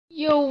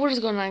Yo, what is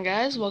going on,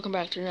 guys? Welcome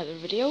back to another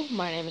video.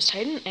 My name is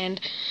Titan,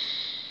 and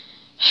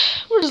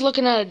we're just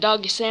looking at a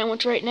doggy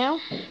sandwich right now.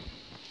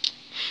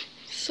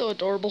 So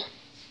adorable.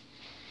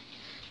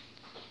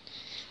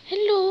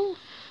 Hello.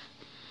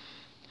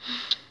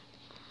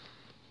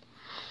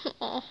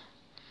 Oh,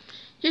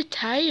 you're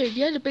tired.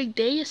 You had a big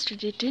day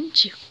yesterday,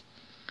 didn't you?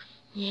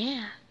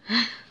 Yeah.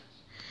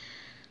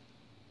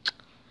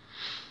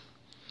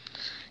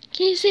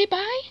 Can you say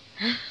bye?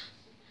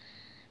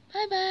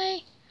 Bye-bye.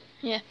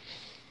 Yeah.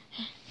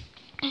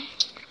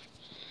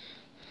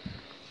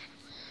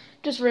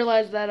 Just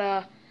realized that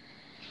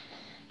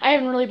I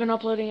haven't really been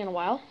uploading in a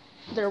while.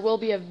 There will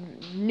be a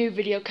new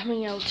video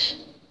coming out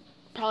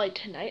probably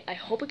tonight. I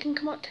hope it can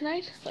come out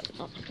tonight, but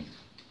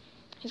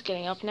he's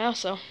getting up now,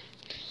 so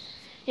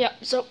yeah.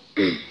 So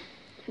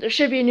there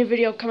should be a new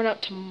video coming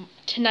out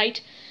tonight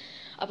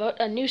about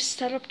a new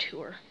setup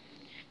tour.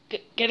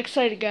 Get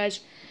excited, guys.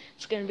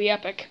 It's gonna be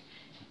epic.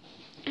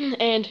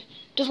 And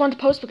just wanted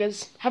to post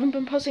because I haven't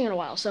been posting in a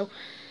while. So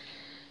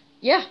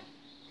yeah,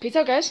 peace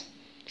out, guys.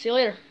 See you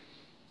later.